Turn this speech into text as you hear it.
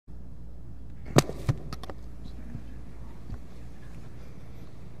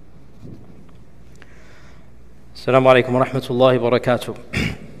Assalamu alaikum wa rahmatullahi wa barakatuh.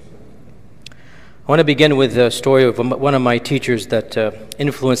 I want to begin with a story of one of my teachers that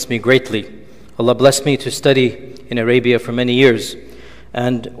influenced me greatly. Allah blessed me to study in Arabia for many years.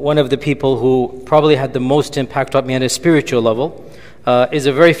 And one of the people who probably had the most impact on me on a spiritual level is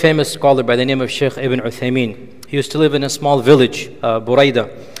a very famous scholar by the name of Sheikh Ibn Uthaymeen. He used to live in a small village, Buraida,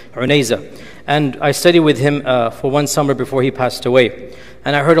 Unayza. And I studied with him for one summer before he passed away.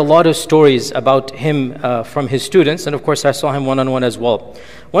 And I heard a lot of stories about him from his students, and of course I saw him one-on-one as well.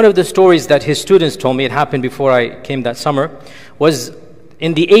 One of the stories that his students told me, it happened before I came that summer, was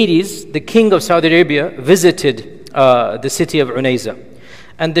in the 80s, the king of Saudi Arabia visited the city of Unayza.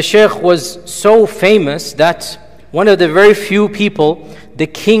 And the sheikh was so famous that one of the very few people the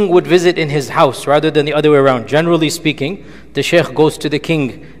king would visit in his house rather than the other way around. Generally speaking, the sheikh goes to the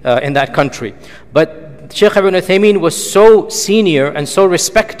king in that country. But Sheikh Ibn Uthaymeen was so senior and so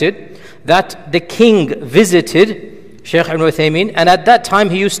respected that the king visited Sheikh Ibn Uthaymeen, and at that time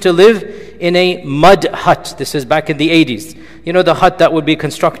he used to live in a mud hut. This is back in the 80s. You know, the hut that would be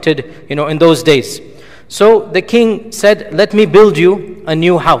constructed, in those days. So the king said, "Let me build you a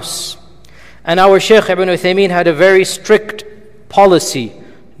new house." And our Sheikh Ibn Uthaymeen had a very strict policy.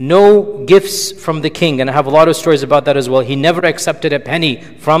 No gifts from the king. And I have a lot of stories about that as well. He never accepted a penny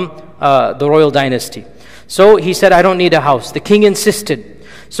from the royal dynasty. So he said, "I don't need a house." The king insisted.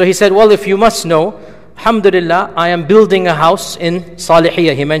 So he said, "Well, if you must know, alhamdulillah, I am building a house in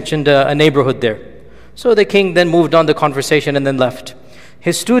Salihiyah." He mentioned a neighborhood there. So the king then moved on the conversation and then left.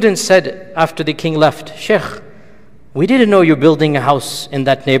 His students said after the king left, "Sheikh, we didn't know you're building a house in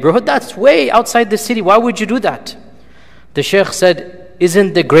that neighborhood. That's way outside the city. Why would you do that?" The sheikh said,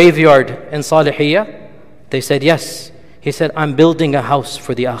 "Isn't the graveyard in Salihiyah?" They said, "Yes." He said, "I'm building a house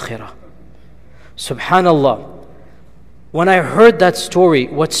for the akhirah." Subhanallah. When I heard that story,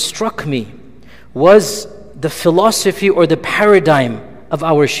 what struck me was the philosophy or the paradigm of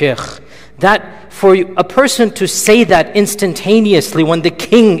our sheikh. That for a person to say that instantaneously when the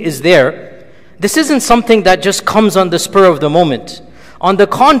king is there, this isn't something that just comes on the spur of the moment. On the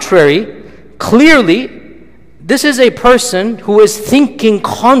contrary, clearly, this is a person who is thinking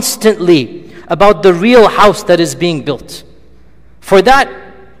constantly about the real house that is being built. For that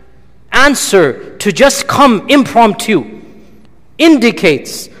answer to just come impromptu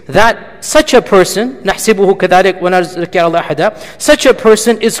indicates that such a person, نحسبه كذلك ونرزق الله أحدا, such a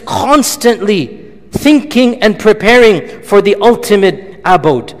person is constantly thinking and preparing for the ultimate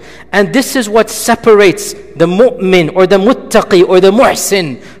abode. And this is what separates the mu'min or the muttaqi or the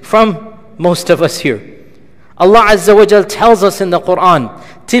muhsin from most of us here. Allah Azza wa Jal tells us in the Quran,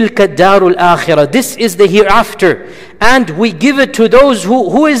 "Tilka darul akhirah." This is the hereafter. And we give it to those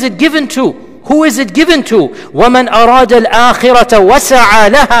who is it given to? Who is it given to? وَمَنْ أَرَادَ الْآخِرَةَ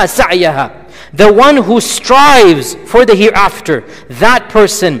وَسَعَى لَهَا سَعْيَهَا. The one who strives for the hereafter, that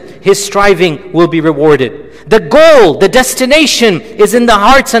person, his striving will be rewarded. The goal, the destination is in the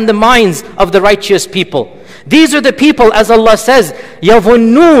hearts and the minds of the righteous people. These are the people, as Allah says,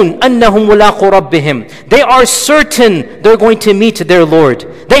 يَظُنُّونَ أَنَّهُمْ مُلَاقُو رَبِّهِمْ. They are certain they're going to meet their Lord.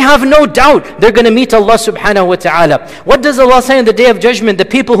 They have no doubt they're going to meet Allah subhanahu wa ta'ala. What does Allah say on the Day of Judgment? The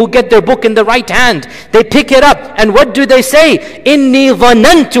people who get their book in the right hand, they pick it up, and what do they say? إِنِّي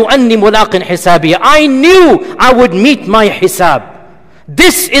ظَنَنْتُ أَنِّي مُلَاقٍ حِسَابِيَ. I knew I would meet my hisab.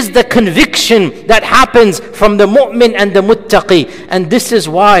 This is the conviction that happens from the mu'min and the muttaqi. And this is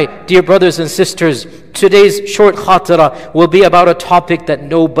why, dear brothers and sisters, today's short khatira will be about a topic that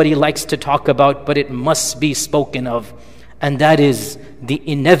nobody likes to talk about, but it must be spoken of. And that is the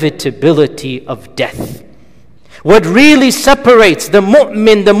inevitability of death. What really separates the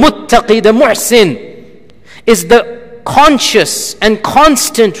mu'min, the muttaqi, the muhsin, is the conscious and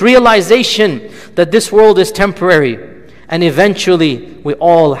constant realization that this world is temporary. And eventually, we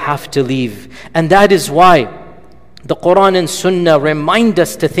all have to leave. And that is why the Quran and Sunnah remind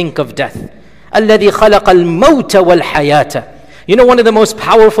us to think of death. الَّذِي خَلَقَ الْمَوْتَ وَالْحَيَاةَ. You know one of the most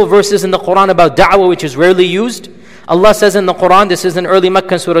powerful verses in the Quran about da'wah, which is rarely used? Allah says in the Quran, this is in early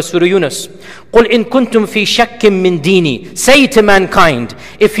Meccan surah, Surah Yunus, قُلْ إِن كُنْتُمْ فِي شَكٍّ مِّن دِينِي. Say to mankind,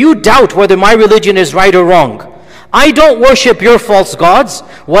 if you doubt whether my religion is right or wrong, I don't worship your false gods.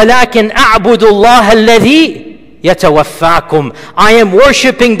 وَلَكِنْ أَعْبُدُ اللَّهَ الَّذِي يَتَوَفَّاكُمْ. I am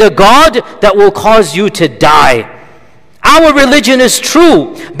worshipping the God that will cause you to die. Our religion is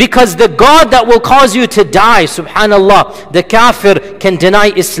true because the God that will cause you to die, subhanallah, the kafir can deny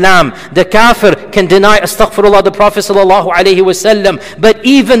Islam, the kafir can deny, astaghfirullah, the Prophet sallallahu alaihi wasallam, but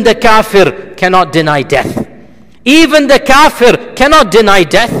even the kafir cannot deny death. Even the kafir cannot deny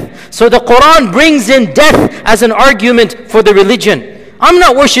death. So the Quran brings in death as an argument for the religion. I'm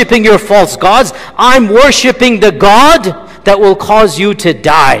not worshiping your false gods. I'm worshiping the God that will cause you to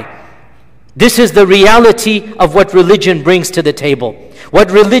die. This is the reality of what religion brings to the table.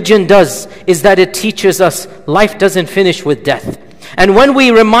 What religion does is that it teaches us life doesn't finish with death. And when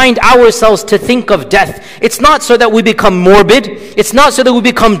we remind ourselves to think of death, it's not so that we become morbid, it's not so that we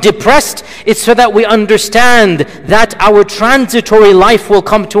become depressed, it's so that we understand that our transitory life will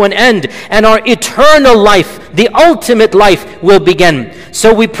come to an end and our eternal life, the ultimate life, will begin.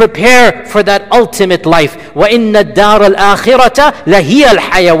 So we prepare for that ultimate life. وَإِنَّ الدَّارَ الْآخِرَةَ لَهِيَ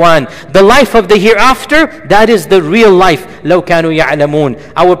الْحَيَوَانِ. The life of the hereafter, that is the real life. لَوْ كَانُوا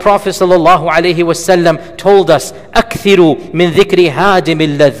يَعْلَمُونَ. Our Prophet ﷺ told us, أَكْثِرُوا مِنْ ذِكْرِ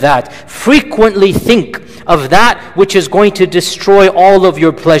هَادِمِ اللَّذَّاتِ. Frequently think of that which is going to destroy all of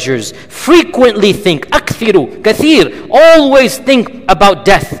your pleasures. Frequently think. أَكْثِرُوا, kathir. Always think about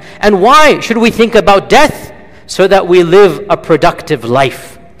death. And why should we think about death? So that we live a productive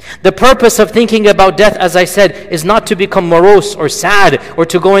life. The purpose of thinking about death, as I said, is not to become morose or sad or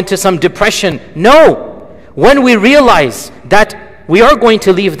to go into some depression. No. When we realize that we are going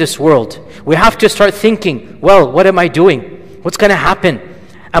to leave this world, we have to start thinking, well, what am I doing? What's going to happen?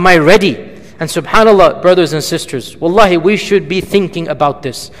 Am I ready? And subhanAllah, brothers and sisters, wallahi, we should be thinking about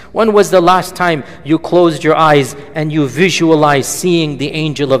this. When was the last time you closed your eyes and you visualized seeing the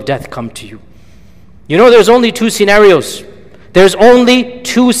angel of death come to you? You know, there's only two scenarios. There's only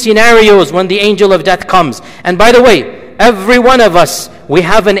two scenarios when the angel of death comes. And by the way, every one of us, we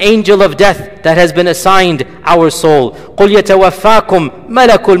have an angel of death that has been assigned our soul. قُلْ يَتَوَفَّاكُمْ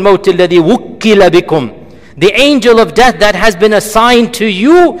مَلَكُ الْمَوْتِ الَّذِي وُكِّلَ بِكُمْ. The angel of death that has been assigned to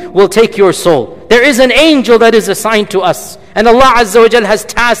you will take your soul. There is an angel that is assigned to us. And Allah Azza wa Jal has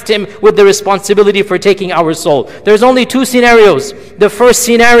tasked him with the responsibility for taking our soul. There's only two scenarios. The first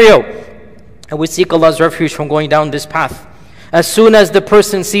scenario, and we seek Allah's refuge from going down this path. As soon as the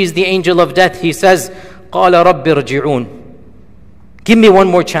person sees the angel of death, he says, قَالَ رَبِّ ارْجِعُونَ. Give me one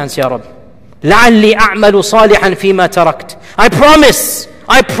more chance, Ya Rabb. لَعَلِّي أَعْمَلُ صَالِحًا فِي مَا تَرَكْتُ. I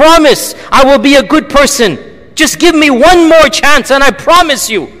promise, I will be a good person. Just give me one more chance and I promise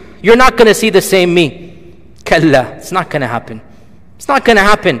you're not going to see the same me. Kalla, it's not going to happen. It's not going to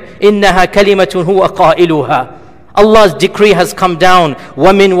happen. إِنَّهَا كَلِمَةٌ هُوَ قَائِلُهَا. Allah's decree has come down.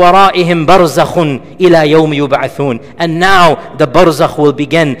 وَمِنْ وَرَائِهِمْ بَرْزَخٌ إِلَى يَوْمِ يُبْعَثُونَ. And now the barzakh will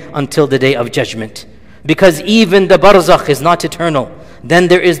begin until the day of judgment. Because even the barzakh is not eternal. Then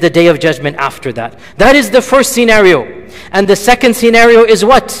there is the day of judgment after that. That is the first scenario. And the second scenario is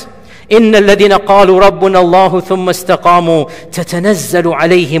what? إِنَّ الَّذِينَ قَالُوا رَبُّنَا اللَّهُ ثُمَّ اسْتَقَامُوا تَتَنَزَّلُ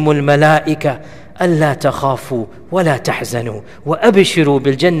عَلَيْهِمُ الْمَلَائِكَةُ أَلَّا تَخَافُوا وَلَا تَحْزَنُوا وَأَبْشِرُوا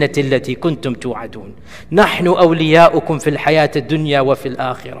بِالْجَنَّةِ الَّتِي كُنْتُمْ تُوعَدُونَ نَحْنُ أَوْلِيَاؤُكُمْ فِي الْحَيَاةِ الدُّنْيَا وَفِي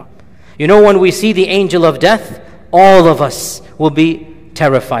الْآخِرَةِ. You know, when we see the angel of death, all of us will be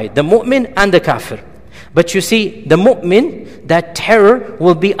terrified. The mu'min and the kafir. But you see, the mu'min, that terror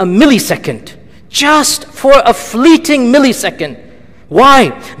will be a millisecond. Just for a fleeting millisecond.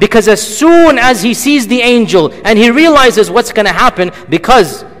 Why? Because as soon as he sees the angel and he realizes what's going to happen,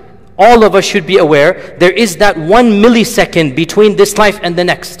 because all of us should be aware, there is that 1 millisecond between this life and the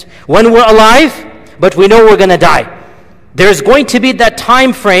next. When we're alive, but we know we're going to die. There's going to be that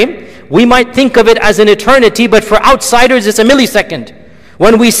time frame. We might think of it as an eternity, but for outsiders it's a millisecond.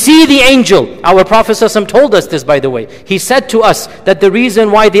 When we see the angel, our Prophet ﷺ told us this, by the way. He said to us that the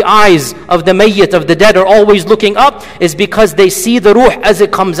reason why the eyes of the mayyit, of the dead, are always looking up is because they see the ruh as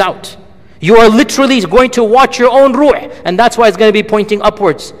it comes out. You are literally going to watch your own ruh, and that's why it's going to be pointing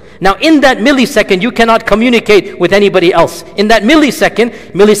upwards. Now in that millisecond, you cannot communicate with anybody else. In that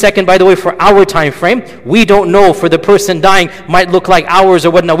millisecond, by the way, for our time frame, we don't know. For the person dying, might look like hours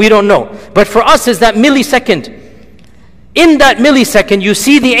or whatnot, we don't know. But for us, is that millisecond. In that millisecond, you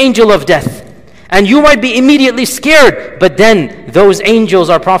see the angel of death. And you might be immediately scared. But then, those angels,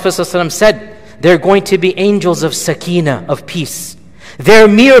 our Prophet ﷺ said, they're going to be angels of sakina, of peace. Their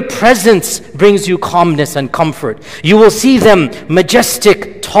mere presence brings you calmness and comfort. You will see them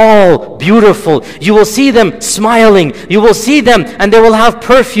majestic, tall, beautiful. You will see them smiling. You will see them and they will have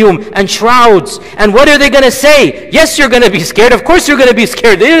perfume and shrouds. And what are they going to say? Yes, you're going to be scared. Of course you're going to be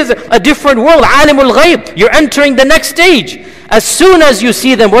scared. It is a different world. Alimul Ghayb. You're entering the next stage. As soon as you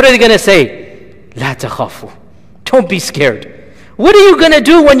see them, what are they going to say? La takhafu. Don't be scared. What are you going to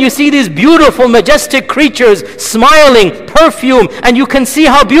do when you see these beautiful, majestic creatures smiling, perfume, and you can see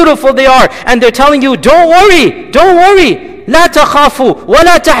how beautiful they are, and they're telling you, don't worry, لا تخافوا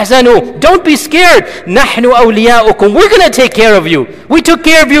ولا تحزنوا. Don't be scared. نحن أولياؤكم. We're going to take care of you. We took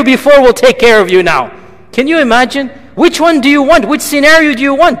care of you before, we'll take care of you now. Can you imagine? Which one do you want? Which scenario do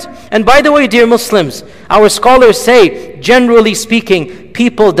you want? And by the way, dear Muslims, our scholars say, generally speaking,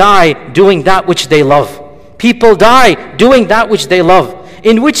 people die doing that which they love. People die doing that which they love.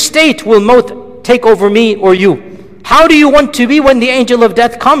 In which state will maut take over me or you? How do you want to be when the angel of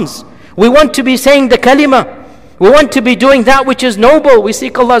death comes? We want to be saying the kalima. We want to be doing that which is noble. We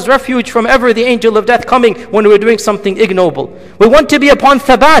seek Allah's refuge from ever the angel of death coming when we're doing something ignoble. We want to be upon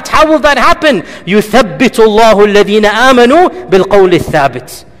thabat. How will that happen? يُثَبِّتُ اللَّهُ الَّذِينَ آمَنُوا بِالْقَوْلِ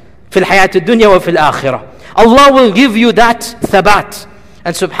الثَّابِتِ فِي الْحَيَاةِ الدُّنْيَا وَفِي الْآخِرَةِ. Allah will give you that thabat.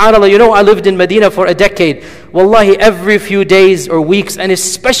 And subhanAllah, I lived in Medina for a decade. Wallahi, every few days or weeks, and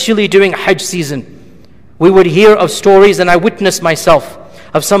especially during Hajj season, we would hear of stories, and I witnessed myself,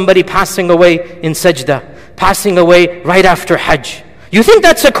 of somebody passing away in sajda, passing away right after Hajj. You think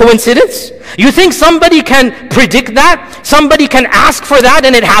that's a coincidence? You think somebody can predict that? Somebody can ask for that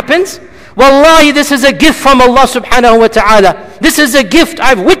and it happens? Wallahi, this is a gift from Allah subhanahu wa ta'ala. This is a gift.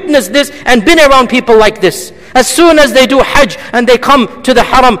 I've witnessed this and been around people like this. As soon as they do Hajj and they come to the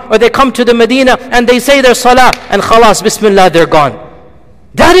Haram or they come to the Medina and they say their salah and khalas, bismillah, they're gone.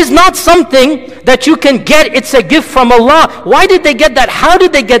 That is not something that you can get. It's a gift from Allah. Why did they get that? How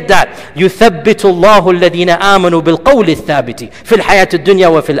did they get that? يُثَبِّتُ اللَّهُ الَّذِينَ آمَنُوا بِالْقَوْلِ الثَّابِتِ فِي الْحَيَاةِ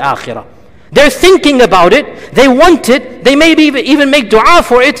الدُّنْيَا وَفِي الْآخِرَةِ. They're thinking about it. They want it. They maybe even make dua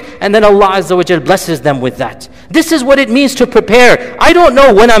for it. And then Allah Azza wa Jal blesses them with that. This is what it means to prepare. I don't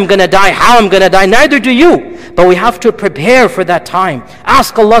know when I'm going to die, how I'm going to die. Neither do you. But we have to prepare for that time.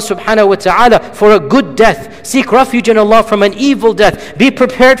 Ask Allah subhanahu wa ta'ala for a good death. Seek refuge in Allah from an evil death. Be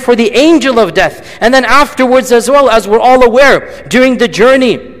prepared for the angel of death. And then afterwards, as well, as we're all aware, during the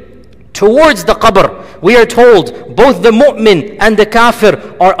journey towards the qabr, we are told both the mu'min and the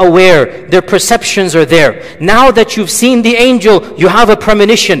kafir are aware. Their perceptions are there. Now that you've seen the angel, you have a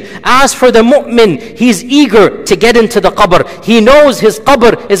premonition. As for the mu'min, he's eager to get into the qabr. He knows his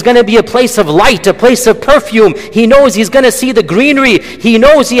qabr is going to be a place of light, a place of perfume. He knows he's going to see the greenery. He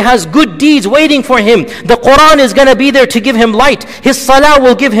knows he has good deeds waiting for him. The Quran is going to be there to give him light. His salah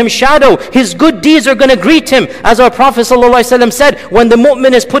will give him shadow. His good deeds are going to greet him. As our Prophet ﷺ said, when the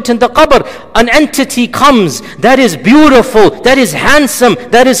mu'min is put in the qabr, an entity comes that is beautiful, that is handsome,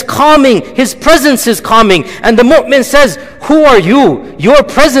 that is calming. His presence is calming. And the mu'min says, who are you? Your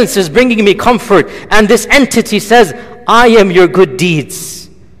presence is bringing me comfort. And this entity says, I am your good deeds.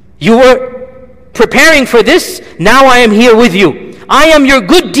 You were preparing for this, now I am here with you. I am your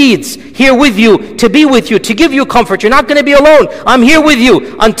good deeds here with you, to be with you, to give you comfort. You're not going to be alone. I'm here with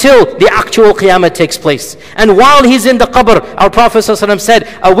you until the actual qiyamah takes place. And while he's in the qabr, our Prophet ﷺ said,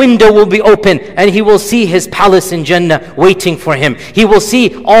 a window will be open and he will see his palace in Jannah waiting for him. He will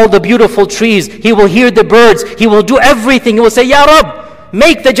see all the beautiful trees. He will hear the birds. He will do everything. He will say, Ya Rabb,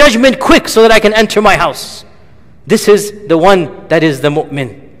 make the judgment quick so that I can enter my house. This is the one that is the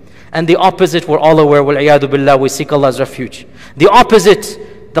mu'min. And the opposite, we're all aware, wal-iyadu billah, we seek Allah's refuge. The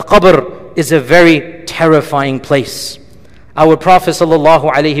opposite, the qabr, is a very terrifying place. Our Prophet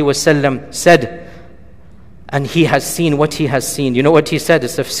ﷺ said, and he has seen what he has seen. You know what he said?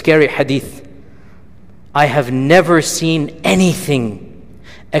 It's a scary hadith. I have never seen anything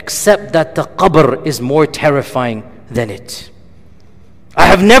except that the qabr is more terrifying than it. I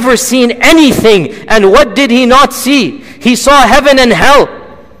have never seen anything. And what did he not see? He saw heaven and hell.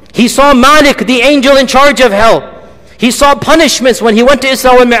 He saw Malik, the angel in charge of hell. He saw punishments when he went to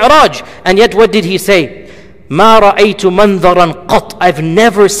Isra wal Mi'raj. And yet what did he say? مَا رَأَيْتُ مَنْظَرًا قَطْ. I've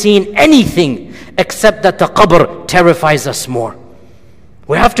never seen anything except that the qabr terrifies us more.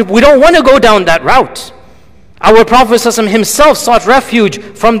 We don't want to go down that route. Our Prophet ﷺ himself sought refuge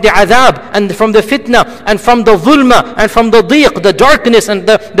from the adhab and from the fitna and from the dhulma and from the dhiq, the darkness and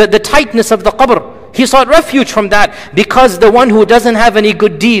the tightness of the qabr. He sought refuge from that because the one who doesn't have any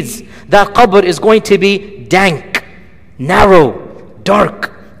good deeds, that qabr is going to be dank, narrow,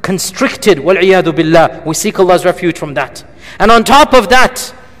 dark, constricted. Wal-iyadu billah. We seek Allah's refuge from that. And on top of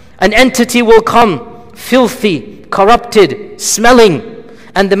that, an entity will come, filthy, corrupted, smelling.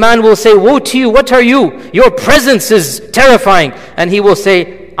 And the man will say, woe to you, what are you? Your presence is terrifying. And he will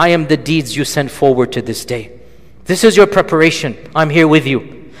say, I am the deeds you sent forward to this day. This is your preparation. I'm here with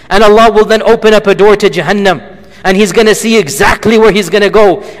you. And Allah will then open up a door to Jahannam. And he's going to see exactly where he's going to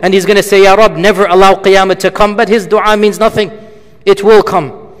go. And he's going to say, Ya Rabb, never allow Qiyamah to come. But his dua means nothing. It will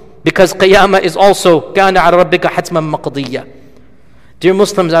come. Because Qiyamah is also كَانَ عَلَى رَبِّكَ حَتْمًا مَقْضِيًّا. Dear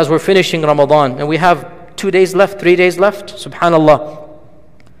Muslims, as we're finishing Ramadan, and we have 2 days left, 3 days left, subhanallah,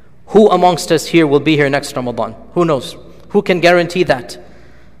 who amongst us here will be here next Ramadan? Who knows? Who can guarantee that?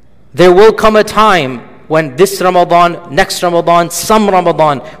 There will come a time when this Ramadan, next Ramadan, some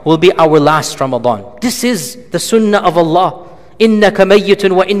Ramadan will be our last Ramadan. This is the sunnah of Allah. إِنَّكَ مَيِّتٌ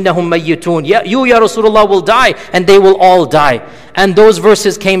وَإِنَّهُمْ مَيِّتُونَ. You, Ya Rasulullah, will die and they will all die. And those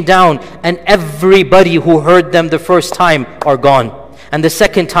verses came down and everybody who heard them the first time are gone. And the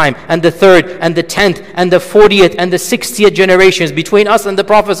second time, and the third, and the 10th, and the 40th, and the 60th generations. Between us and the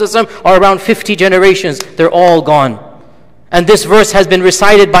Prophet ﷺ are around 50 generations. They're all gone. And this verse has been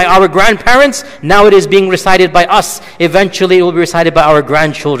recited by our grandparents. Now it is being recited by us. Eventually it will be recited by our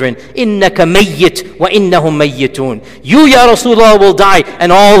grandchildren. إِنَّكَ مَيِّتٌ وَإِنَّهُمْ مَيِّتُونَ. You, Ya Rasulullah, will die,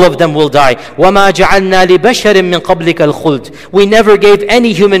 and all of them will die. وَمَا جَعَلْنَا لِبَشَرٍ مِّن قَبْلِكَ الْخُلْدِ. We never gave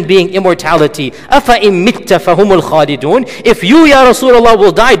any human being immortality. أَفَإِن مِتَّ فَهُمُ الْخَالِدُونَ. If you, Ya Rasulullah,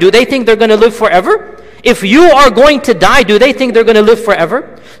 will die, do they think they're going to live forever? If you are going to die, do they think they're going to live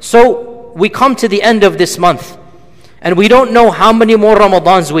forever? So we come to the end of this month. And we don't know how many more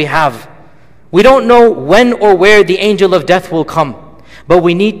Ramadans we have. We don't know when or where the angel of death will come. But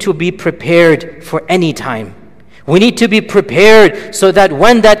we need to be prepared for any time. We need to be prepared so that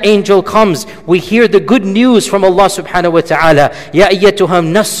when that angel comes, we hear the good news from Allah subhanahu wa ta'ala. Ya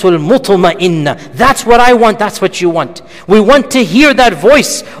ayyatuham nassul mutma'inna. That's what I want, that's what you want. We want to hear that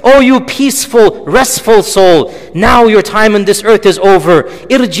voice. Oh, you peaceful, restful soul. Now your time on this earth is over.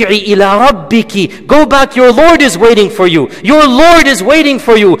 Irji'i ila rabbiki. Go back, your Lord is waiting for you. Your Lord is waiting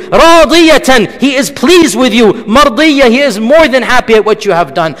for you. Radiyatan. He is pleased with you. Mardiyya. He is more than happy at what you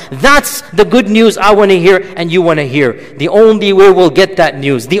have done. That's the good news I want to hear and you want to hear. The only way we'll get that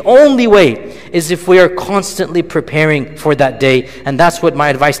news, the only way, is if we are constantly preparing for that day. And that's what my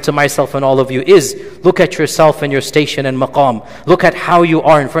advice to myself and all of you is. Look at yourself and your station and maqam. Look at how you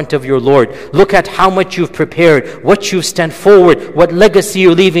are in front of your Lord. Look at how much you've prepared, what you stand forward, what legacy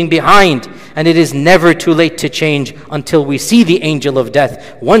you're leaving behind. And it is never too late to change until we see the angel of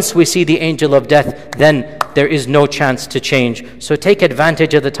death. Once we see the angel of death, then there is no chance to change. So take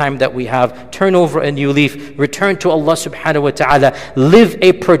advantage of the time that we have. Turn over a new leaf. Return to Allah subhanahu wa ta'ala. Live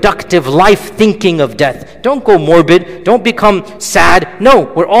a productive life thinking of death. Don't go morbid. Don't become sad.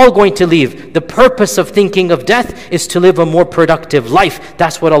 No, we're all going to leave. The purpose of thinking of death is to live a more productive life.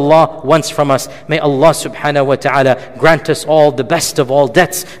 That's what Allah wants from us. May Allah subhanahu wa ta'ala grant us all the best of all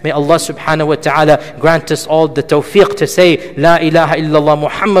deaths. May Allah subhanahu wa ta'ala grant us all the tawfiq to say La ilaha illallah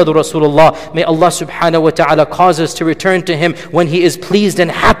Muhammadur Rasulullah. May Allah subhanahu wa ta'ala cause us to return to Him when He is pleased and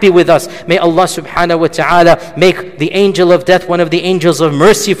happy with us. May Allah subhanahu wa ta'ala make the angel of death one of the angels of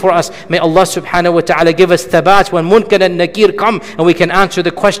mercy for us. May Allah subhanahu wa ta'ala give us thabat when munkar and nakir come and we can answer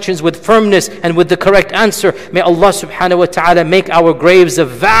the questions with firmness and with the correct answer. May Allah subhanahu wa ta'ala make our graves a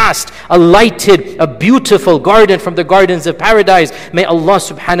vast, a lighted, a beautiful garden from the gardens of paradise. May Allah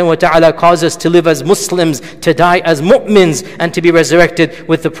subhanahu wa ta'ala cause us to live as Muslims, to die as mu'mins, and to be resurrected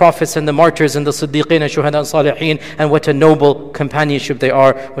with the prophets and the martyrs and the siddiqeen and shuhada and salihin. And what a noble companionship they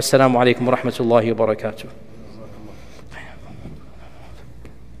are. Wassalamu alaikum wa rahmatullahi wa barakatuh.